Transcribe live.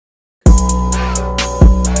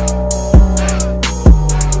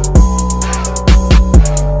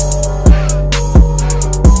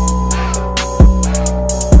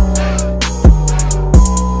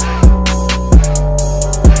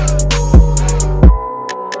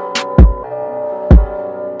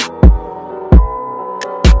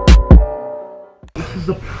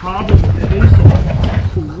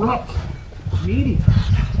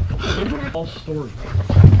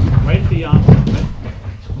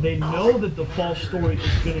They know that the false story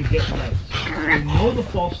is going to get likes. They know the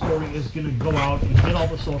false story is going to go out and hit all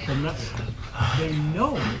the social networks. They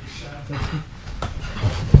know that.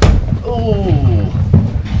 Oh,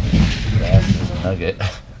 that's a nugget.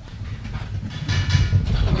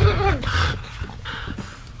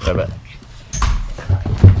 Grab it.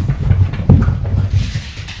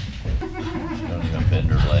 Don't even bend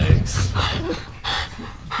her legs.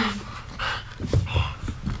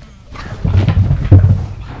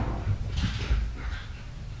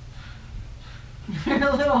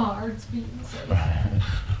 Her little heart's beating so fast.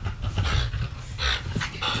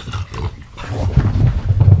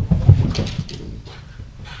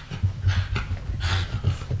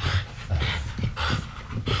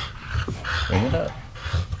 Bring it up.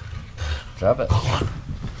 Drop it.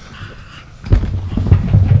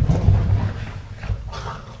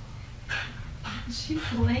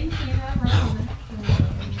 She's lazy, not running.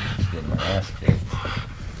 She's getting her ass kicked.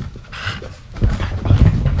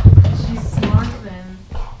 She's smart then.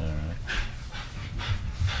 Alright.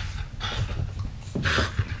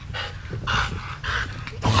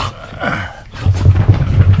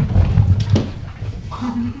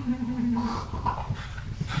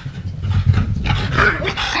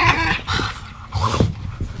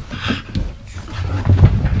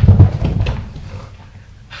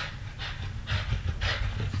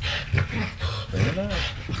 Bring it up.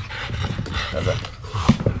 Grab it.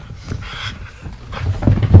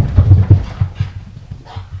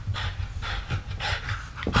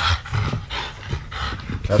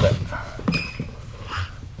 Grab it.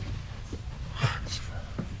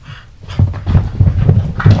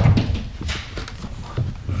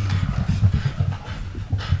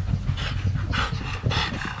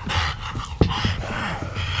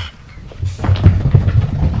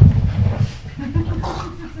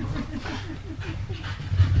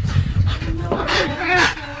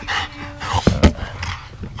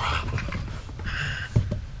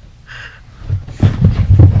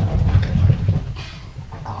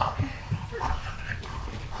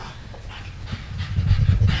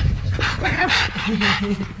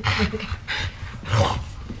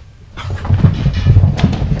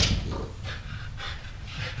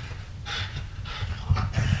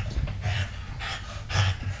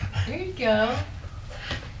 There you go.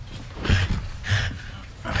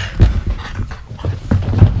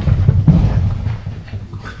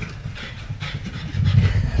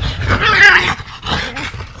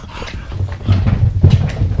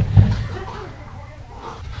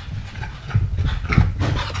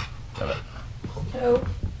 Oh,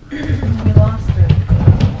 we lost her.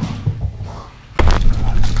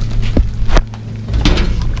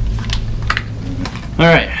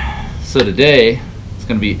 Alright, so today it's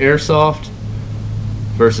going to be Airsoft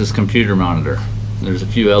versus computer monitor. There's a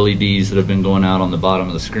few LEDs that have been going out on the bottom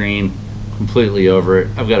of the screen, completely over it.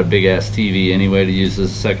 I've got a big ass TV anyway to use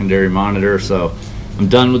as a secondary monitor, so I'm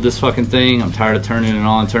done with this fucking thing. I'm tired of turning it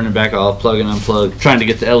on, turning it back off, plug and unplug, trying to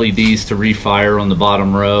get the LEDs to refire on the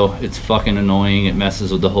bottom row. It's fucking annoying. It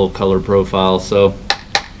messes with the whole color profile, so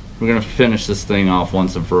we're gonna finish this thing off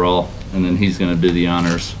once and for all, and then he's gonna do the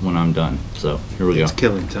honors when I'm done. So here we go. It's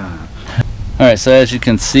killing time. Alright, so as you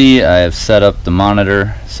can see, I have set up the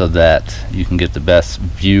monitor so that you can get the best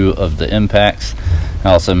view of the impacts.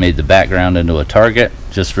 I also made the background into a target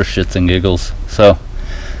just for shits and giggles. So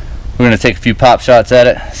we're going to take a few pop shots at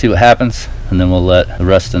it, see what happens, and then we'll let the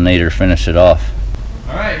rest of Nader finish it off.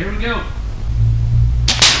 Alright, here we go.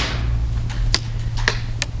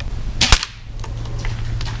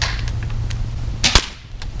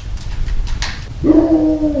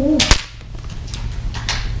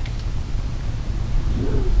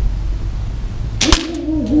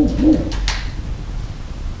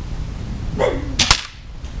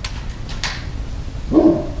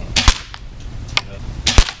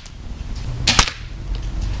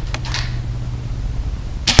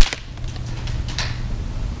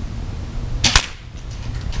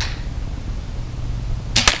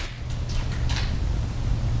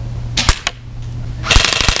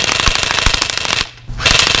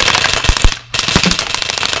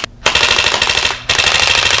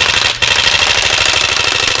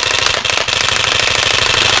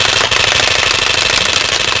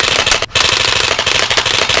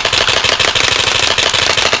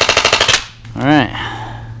 Alright,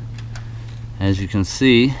 as you can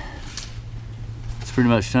see, it's pretty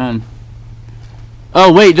much done.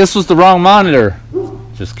 Oh wait, this was the wrong monitor.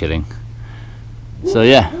 Just kidding. So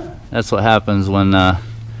yeah, that's what happens when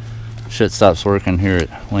shit stops working here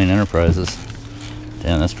at Wayne Enterprises.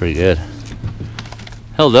 Damn, that's pretty good.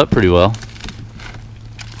 Held up pretty well.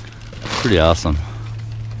 Pretty awesome.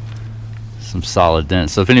 Some solid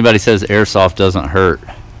dents. So if anybody says airsoft doesn't hurt,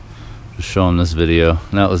 just show them this video.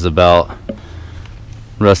 And that was about,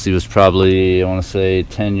 Rusty was probably, I want to say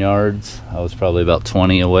 10 yards. I was probably about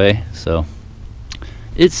 20 away. So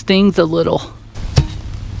it stings a little.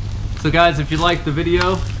 So guys, if you liked the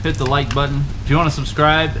video, hit the like button. If you want to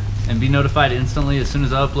subscribe and be notified instantly as soon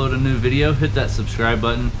as I upload a new video, hit that subscribe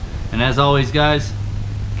button. And as always guys,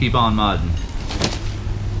 keep on modding.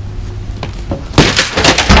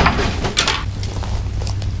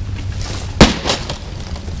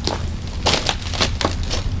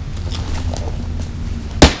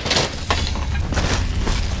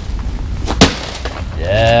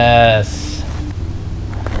 Yes.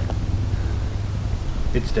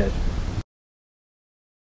 It's dead.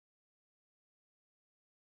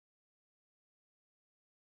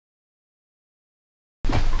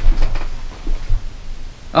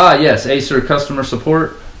 Ah, yes, Acer customer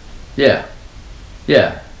support. Yeah,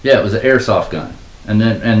 it was an airsoft gun, and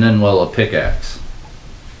then well, a pickaxe.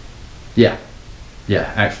 Yeah,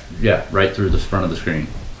 right through the front of the screen.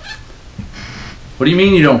 What do you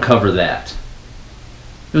mean you don't cover that?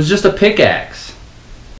 It was just a pickaxe.